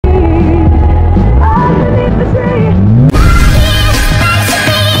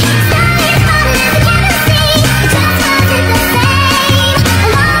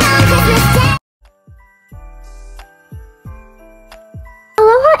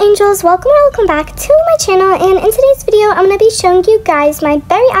angels, welcome back to my channel, and in today's video I'm going to be showing you guys my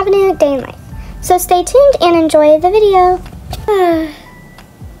Berry Avenue day in life. So stay tuned and enjoy the video.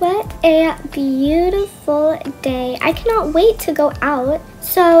 What a beautiful day. I cannot wait to go out.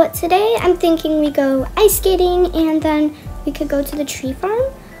 So today I'm thinking we go ice skating and then we could go to the tree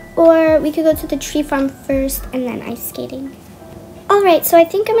farm, or we could go to the tree farm first and then ice skating. Alright, so I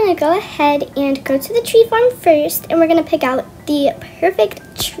think I'm going to go ahead and go to the tree farm first, and we're going to pick out the perfect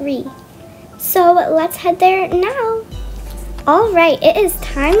tree. So let's head there now. Alright, it is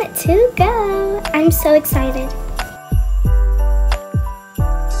time to go. I'm so excited.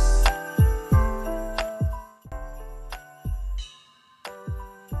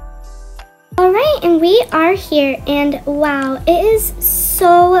 Alright, and we are here, and wow, it is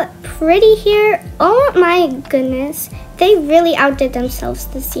so pretty here. Oh my goodness. They really outdid themselves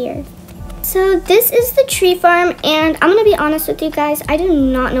this year. So this is the tree farm, and I'm gonna be honest with you guys, I do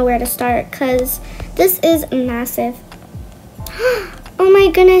not know where to start because this is massive. Oh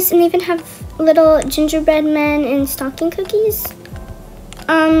my goodness, and they even have little gingerbread men and stocking cookies.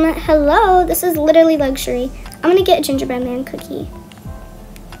 Hello, this is literally luxury. I'm gonna get a gingerbread man cookie.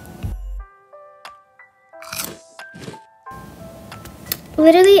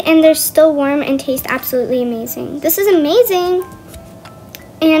 Literally, and they're still warm and taste absolutely amazing. This is amazing.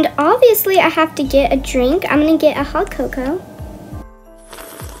 And obviously I have to get a drink. I'm gonna get a hot cocoa.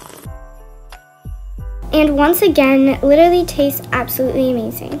 And once again, literally tastes absolutely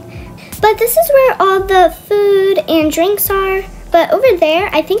amazing. But this is where all the food and drinks are. But over there,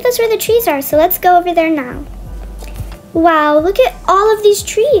 I think that's where the trees are. So let's go over there now. Wow, look at all of these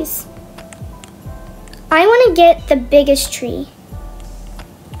trees. I wanna get the biggest tree.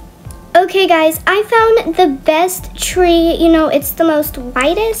 Okay guys, I found the best tree. You know, it's the most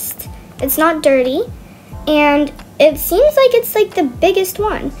widest, it's not dirty, and it seems like it's like the biggest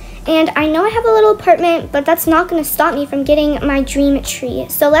one. And I know I have a little apartment, but that's not going to stop me from getting my dream tree.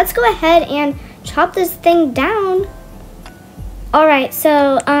 So let's go ahead and chop this thing down. Alright,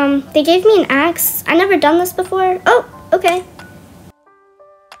 so they gave me an axe. I've never done this before. Oh, okay.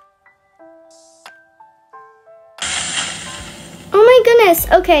 Oh my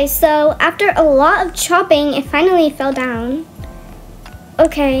goodness. Okay, so after a lot of chopping, it finally fell down.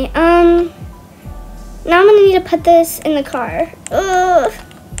 Okay, now I'm gonna need to put this in the car. Ugh.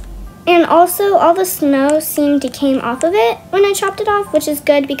 And also, all the snow seemed to came off of it when I chopped it off, which is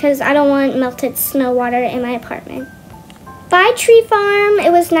good because I don't want melted snow water in my apartment. Bye, tree farm.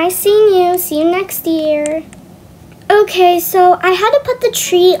 It was nice seeing you. See you next year. Okay, so I had to put the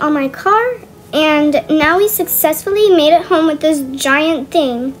tree on my car, and now we successfully made it home with this giant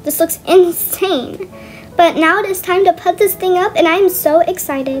thing. This looks insane. But now it is time to put this thing up, and I'm so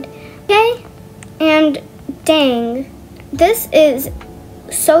excited. Okay? And dang, this is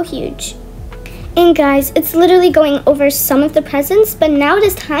so huge. And guys, it's literally going over some of the presents, but now it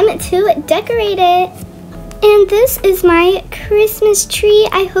is time to decorate it. And this is my Christmas tree.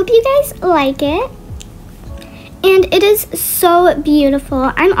 I hope you guys like it. And it is so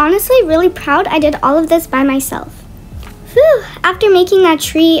beautiful. I'm honestly really proud I did all of this by myself. Whew, after making that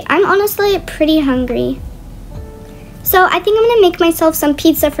tree, I'm honestly pretty hungry. So I think I'm gonna make myself some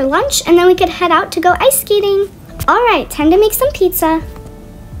pizza for lunch, and then we could head out to go ice skating. All right, time to make some pizza.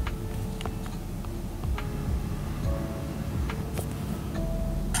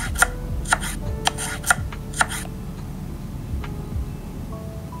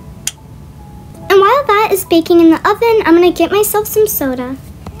 And while that is baking in the oven, I'm gonna get myself some soda.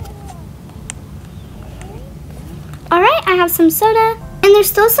 Alright, I have some soda, and there's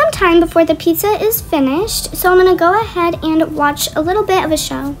still some time before the pizza is finished, so I'm gonna go ahead and watch a little bit of a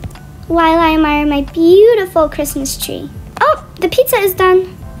show while I admire my beautiful Christmas tree. Oh, the pizza is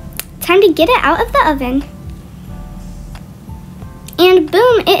done. Time to get it out of the oven. And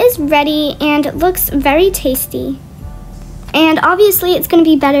boom, it is ready and looks very tasty. And obviously it's going to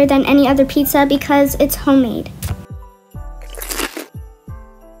be better than any other pizza because it's homemade.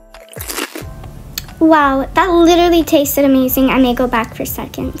 Wow, that literally tasted amazing. I may go back for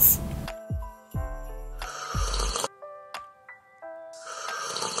seconds.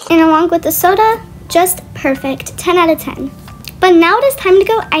 And along with the soda, just perfect. 10 out of 10. But now it is time to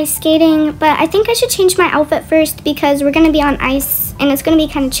go ice skating, but I think I should change my outfit first because we're going to be on ice and it's going to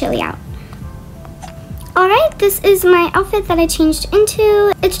be kind of chilly out. Alright, this is my outfit that I changed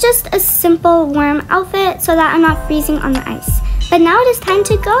into. It's just a simple warm outfit so that I'm not freezing on the ice. But now it is time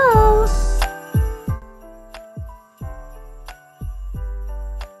to go.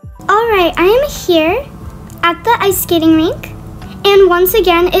 Alright, I am here at the ice skating rink. And once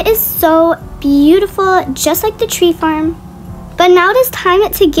again, it is so beautiful, just like the tree farm. But now it is time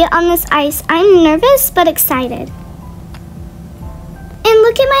to get on this ice. I'm nervous but excited. And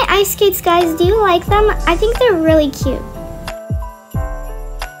look at my ice skates, guys. Do you like them? I think they're really cute.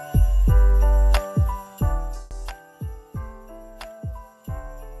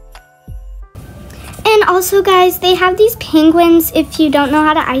 And also, guys, they have these penguins if you don't know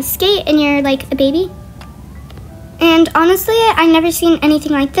how to ice skate and you're like a baby. And honestly, I've never seen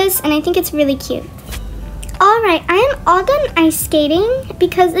anything like this, and I think it's really cute. Alright, I am all done ice skating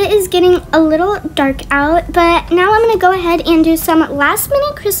because it is getting a little dark out, but now I'm going to go ahead and do some last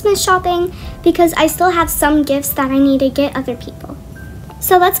minute Christmas shopping because I still have some gifts that I need to get other people.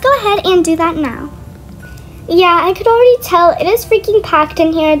 So let's go ahead and do that now. Yeah, I could already tell it is freaking packed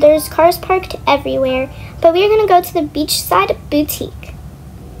in here. There's cars parked everywhere, but we are going to go to the beachside boutique.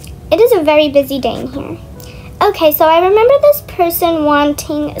 It is a very busy day in here. Okay, so I remember this person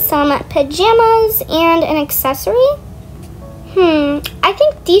wanting some pajamas and an accessory. I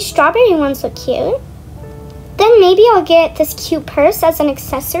think these strawberry ones look cute. Then maybe I'll get this cute purse as an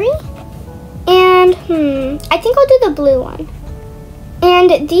accessory. And I think I'll do the blue one.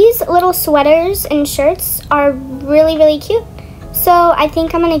 And these little sweaters and shirts are really, really cute. So I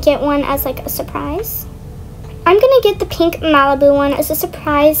think I'm gonna get one as like a surprise. I'm gonna get the pink Malibu one as a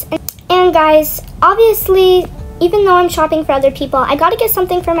surprise. And guys, obviously, even though I'm shopping for other people, I gotta get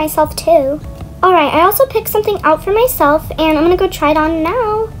something for myself too. Alright, I also picked something out for myself and I'm gonna go try it on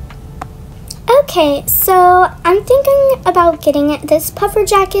now. Okay, so I'm thinking about getting this puffer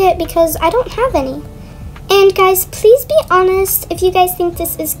jacket because I don't have any. And guys, please be honest if you guys think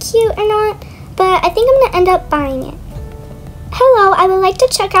this is cute or not, but I think I'm gonna end up buying it. Hello, I would like to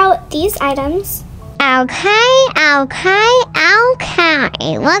check out these items. Okay.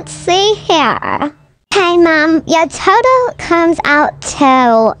 Let's see here. Hey, Mom, your total comes out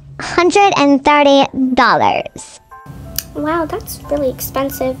to $130. Wow, that's really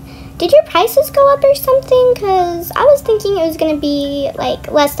expensive. Did your prices go up or something? Because I was thinking it was going to be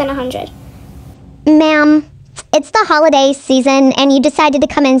like less than 100. Ma'am, it's the holiday season and you decided to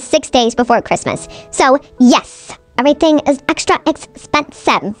come in 6 days before Christmas. So, yes, everything is extra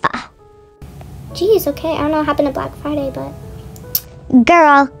expensive. Jeez, okay, I don't know what happened to Black Friday, but...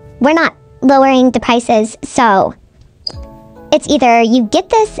 Girl, we're not lowering the prices, so... It's either you get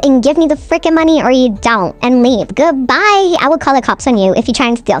this and give me the freaking money or you don't and leave. Goodbye. I will call the cops on you if you try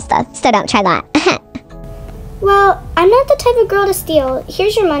and steal stuff, so don't try that. Well, I'm not the type of girl to steal.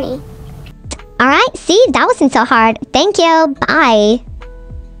 Here's your money. Alright, see? That wasn't so hard. Thank you. Bye.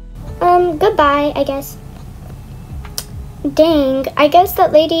 Goodbye, I guess. Dang, I guess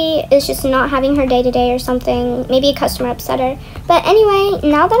that lady is just not having her day today or something. Maybe a customer upset her. But anyway,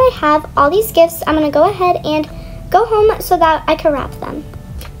 now that I have all these gifts, I'm going to go ahead and go home so that I can wrap them.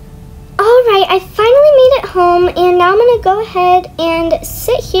 Alright, I finally made it home and now I'm going to go ahead and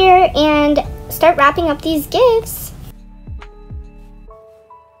sit here and start wrapping up these gifts.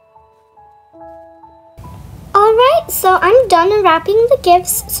 Alright, so I'm done wrapping the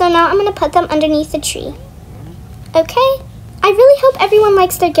gifts, so now I'm going to put them underneath the tree. Okay? I really hope everyone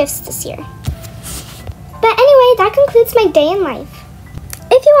likes their gifts this year. But anyway, that concludes my day in life.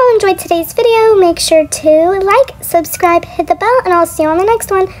 If you all enjoyed today's video, make sure to like, subscribe, hit the bell, and I'll see you on the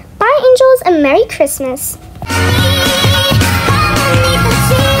next one. Bye, angels, and Merry Christmas.